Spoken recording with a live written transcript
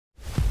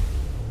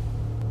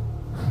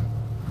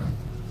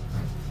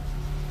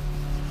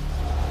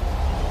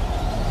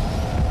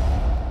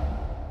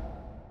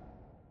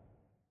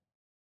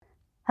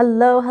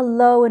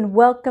Hello, and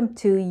welcome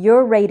to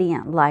Your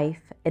Radiant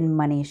Life and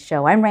Money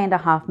Show. I'm Randa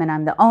Hoffman.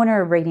 I'm the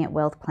owner of Radiant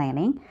Wealth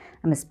Planning.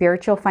 I'm a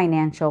spiritual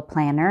financial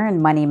planner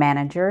and money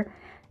manager,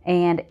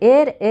 and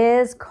it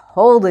is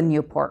cold in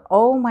Newport.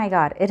 Oh my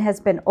God, it has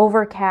been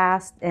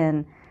overcast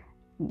and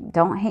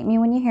don't hate me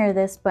when you hear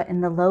this, but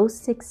in the low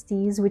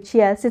 60s, which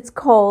yes, it's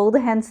cold,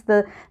 hence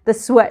the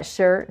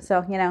sweatshirt.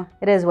 So,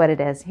 it is what it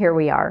is. Here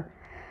we are.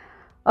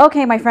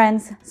 Okay, my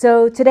friends.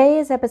 So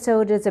today's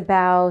episode is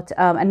about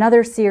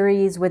another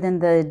series within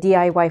the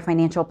DIY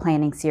financial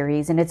planning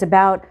series. And it's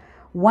about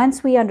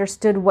once we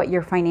understood what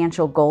your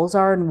financial goals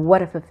are and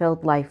what a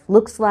fulfilled life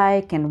looks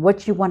like and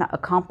what you want to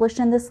accomplish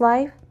in this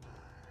life,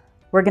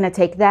 we're going to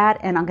take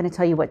that and I'm going to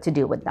tell you what to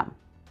do with them.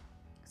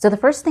 So the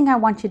first thing I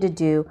want you to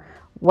do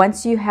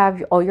once you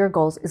have all your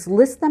goals is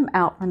list them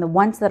out from the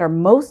ones that are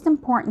most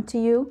important to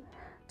you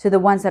to the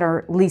ones that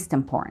are least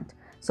important.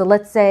 So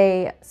let's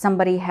say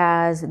somebody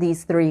has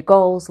these 3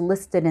 goals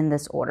listed in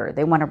this order.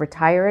 They want to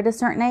retire at a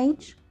certain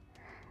age,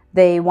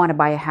 they want to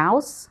buy a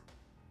house,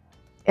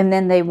 and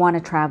then they want to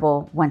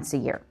travel once a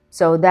year.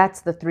 So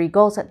that's the 3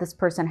 goals that this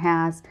person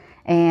has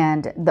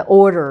and the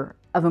order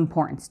of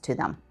importance to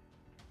them.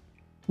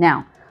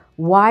 Now,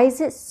 why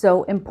is it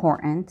so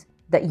important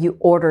that you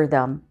order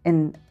them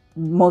in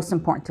most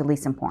important to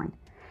least important?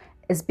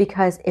 Is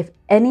because if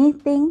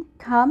anything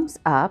comes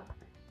up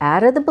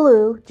out of the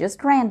blue,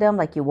 just random,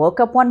 like you woke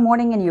up one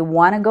morning and you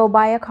want to go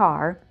buy a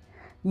car,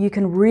 you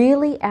can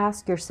really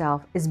ask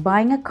yourself, is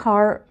buying a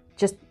car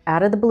just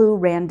out of the blue,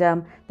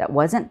 random, that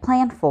wasn't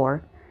planned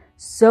for,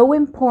 so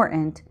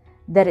important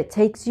that it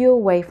takes you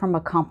away from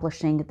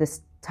accomplishing this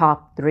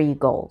top 3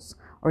 goals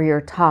or your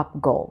top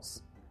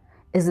goals?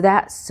 Is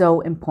that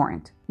so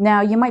important?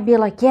 Now, you might be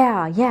like,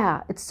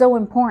 yeah, it's so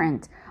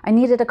important. I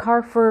needed a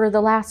car for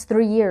the last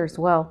 3 years.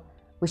 Well,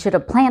 we should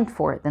have planned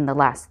for it in the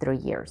last 3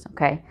 years,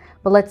 okay?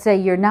 But let's say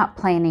you're not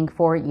planning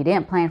for it, you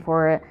didn't plan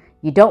for it,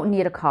 you don't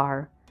need a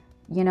car,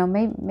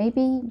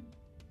 maybe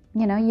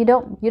you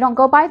don't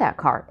go buy that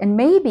car. And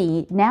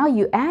maybe now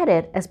you add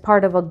it as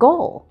part of a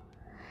goal.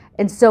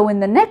 And so in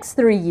the next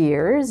 3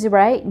 years,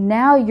 right,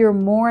 now you're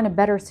more in a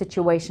better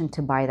situation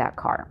to buy that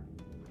car.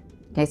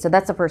 Okay, so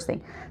that's the first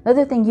thing. The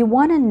other thing, you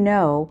want to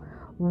know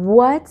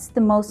what's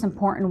the most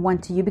important one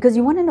to you because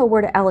you want to know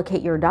where to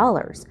allocate your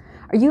dollars.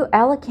 Are you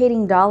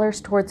allocating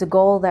dollars towards a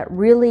goal that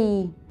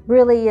really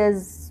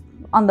is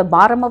on the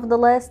bottom of the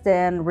list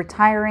and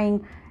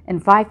retiring in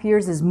 5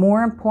 years is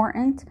more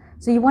important?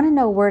 So you want to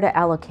know where to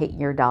allocate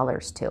your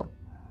dollars to.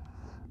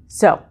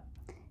 So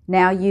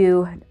now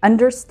you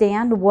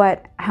understand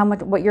what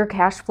your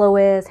cash flow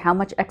is, how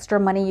much extra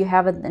money you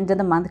have at the end of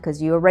the month,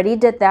 because you already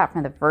did that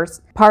from the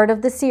first part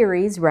of the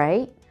series,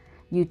 right?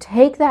 You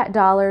take that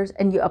dollars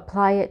and you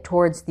apply it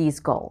towards these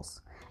goals.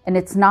 And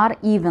it's not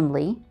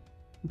evenly.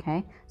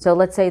 Okay, so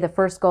let's say the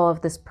first goal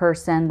of this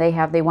person, they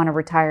want to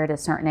retire at a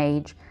certain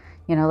age.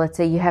 Let's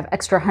say you have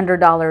extra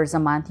 $100 a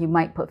month. You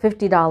might put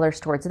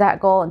 $50 towards that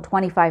goal and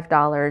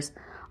 $25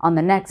 on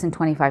the next and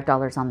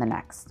 $25 on the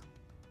next.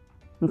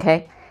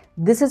 Okay,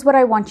 this is what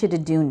I want you to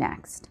do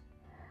next.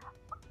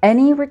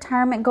 Any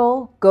retirement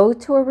goal, go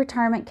to a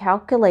retirement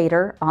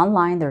calculator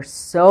online. There's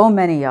so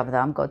many of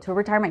them. Go to a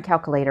retirement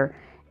calculator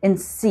and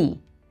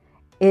see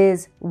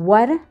is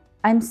what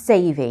I'm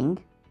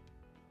saving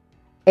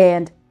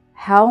and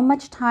how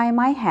much time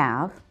I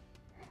have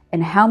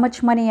and how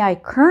much money I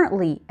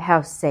currently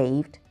have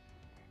saved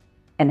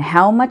and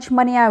how much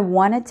money I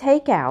want to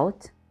take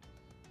out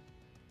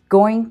is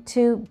going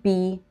to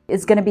be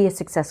a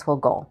successful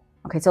goal.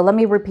 Okay, so let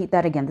me repeat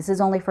that again. This is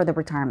only for the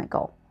retirement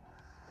goal.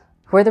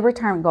 For the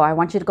retirement goal, I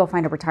want you to go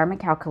find a retirement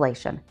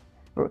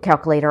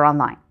calculator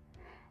online.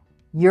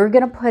 You're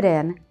going to put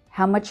in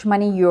how much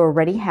money you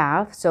already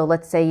have. So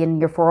let's say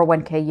in your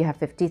 401k you have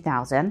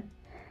 $50,000.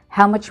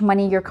 How much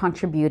money you're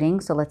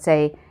contributing. So let's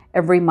say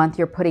every month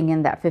you're putting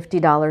in that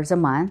 $50 a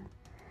month.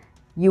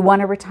 You want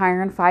to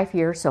retire in 5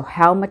 years. So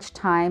how much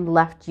time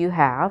left you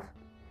have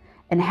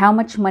and how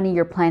much money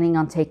you're planning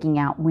on taking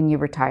out when you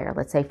retire.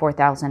 Let's say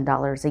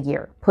 $4,000 a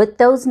year. Put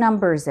those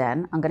numbers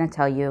in. I'm going to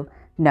tell you,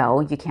 no,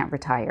 you can't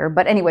retire.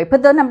 But anyway,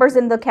 put the numbers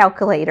in the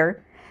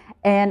calculator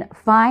and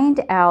find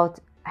out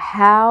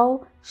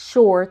how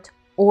short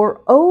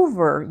or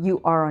over you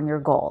are on your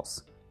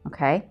goals.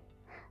 Okay.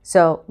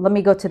 So let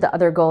me go to the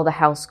other goal, the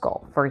house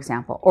goal, for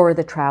example, or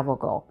the travel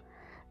goal.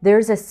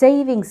 There's a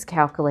savings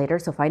calculator.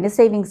 So find a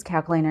savings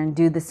calculator and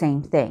do the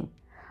same thing.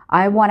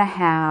 I want to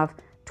have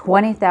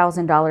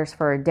 $20,000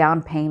 for a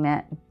down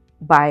payment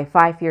by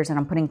 5 years and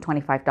I'm putting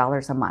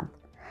 $25 a month.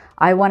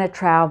 I want to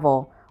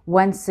travel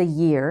once a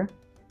year.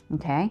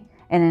 Okay.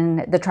 And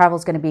then the travel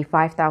is going to be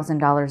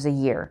 $5,000 a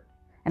year.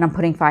 And I'm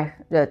putting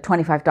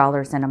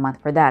 $25 in a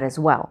month for that as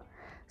well.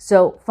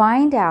 So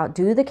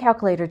do the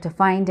calculator to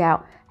find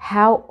out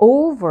how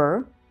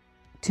over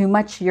too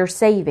much you're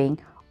saving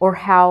or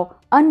how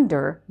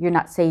under you're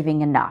not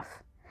saving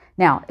enough.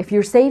 Now, if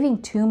you're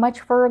saving too much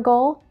for a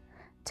goal,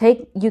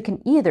 you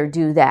can either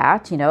do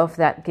that, if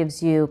that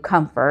gives you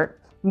comfort.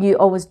 You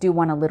always do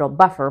want a little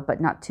buffer,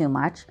 but not too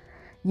much.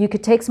 You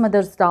could take some of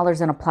those dollars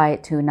and apply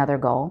it to another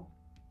goal.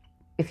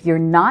 If you're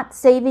not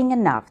saving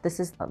enough, this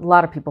is a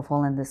lot of people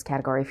fall in this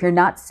category. If you're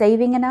not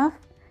saving enough,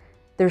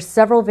 there's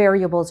several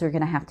variables you're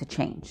going to have to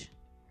change.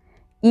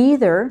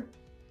 Either,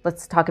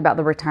 let's talk about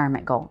the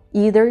retirement goal.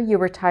 Either you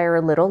retire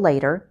a little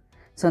later.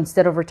 So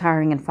instead of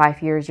retiring in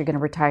 5 years, you're going to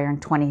retire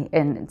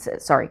in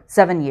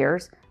 7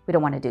 years. We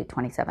don't want to do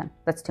 27.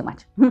 That's too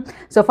much.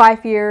 So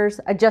 5 years,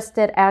 adjust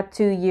it, add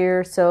 2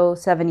 years, so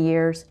 7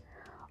 years.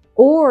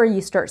 Or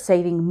you start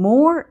saving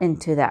more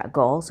into that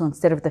goal. So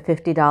instead of the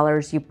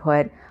 $50, you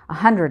put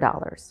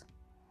 $100.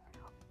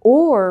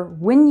 Or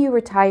when you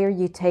retire,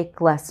 you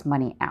take less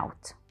money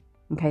out.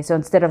 Okay, so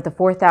instead of the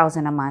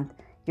 $4,000 a month,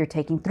 you're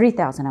taking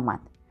 $3,000 a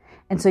month.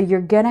 And so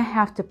you're going to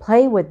have to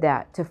play with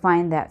that to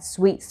find that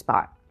sweet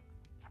spot.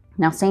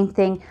 Now, same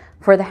thing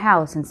for the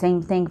house and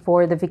same thing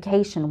for the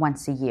vacation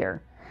once a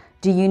year.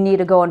 Do you need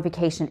to go on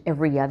vacation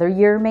every other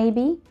year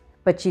maybe,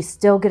 but you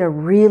still get a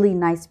really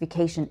nice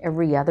vacation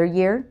every other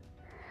year?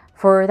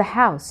 For the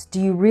house, do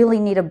you really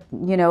need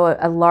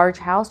a large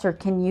house, or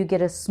can you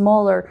get a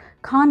smaller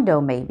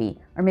condo maybe,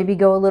 or maybe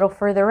go a little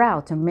further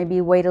out and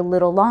maybe wait a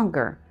little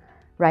longer,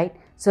 right?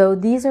 So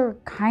these are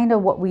kind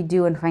of what we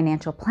do in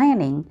financial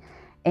planning.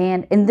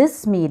 And in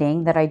this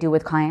meeting that I do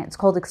with clients, it's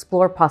called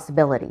Explore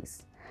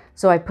Possibilities.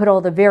 So I put all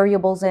the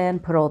variables in,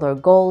 put all the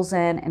goals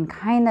in, and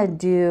kind of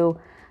do,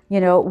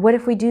 what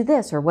if we do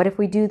this, or what if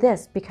we do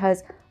this?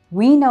 Because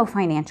we know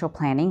financial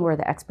planning, we're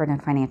the expert in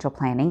financial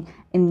planning,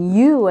 and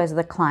you as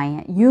the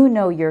client, you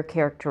know your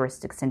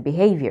characteristics and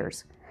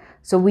behaviors.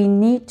 So we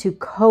need to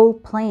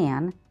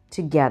co-plan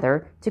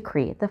together to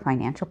create the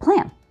financial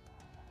plan.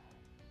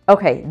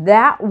 Okay,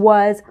 that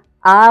was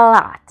a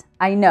lot.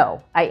 I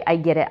know, I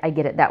get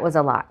it. That was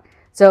a lot.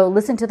 So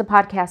listen to the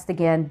podcast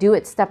again, do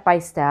it step by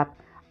step.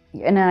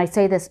 And I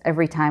say this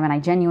every time, and I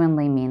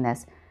genuinely mean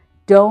this.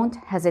 Don't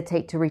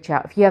hesitate to reach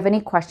out. If you have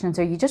any questions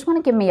or you just want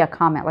to give me a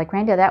comment, like,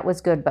 Randa, that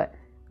was good, but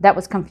that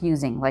was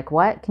confusing. Like,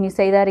 what? Can you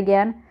say that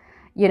again?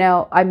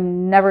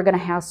 I'm never going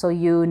to hassle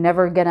you,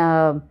 never going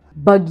to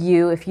bug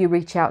you if you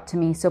reach out to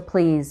me. So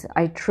please,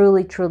 I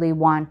truly, truly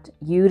want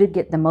you to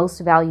get the most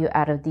value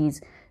out of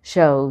these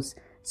shows.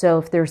 So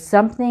if there's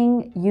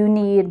something you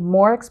need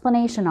more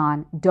explanation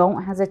on,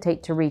 don't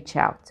hesitate to reach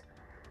out.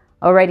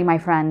 Alrighty, my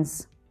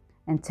friends.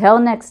 Until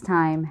next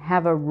time,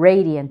 have a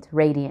radiant,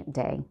 radiant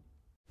day.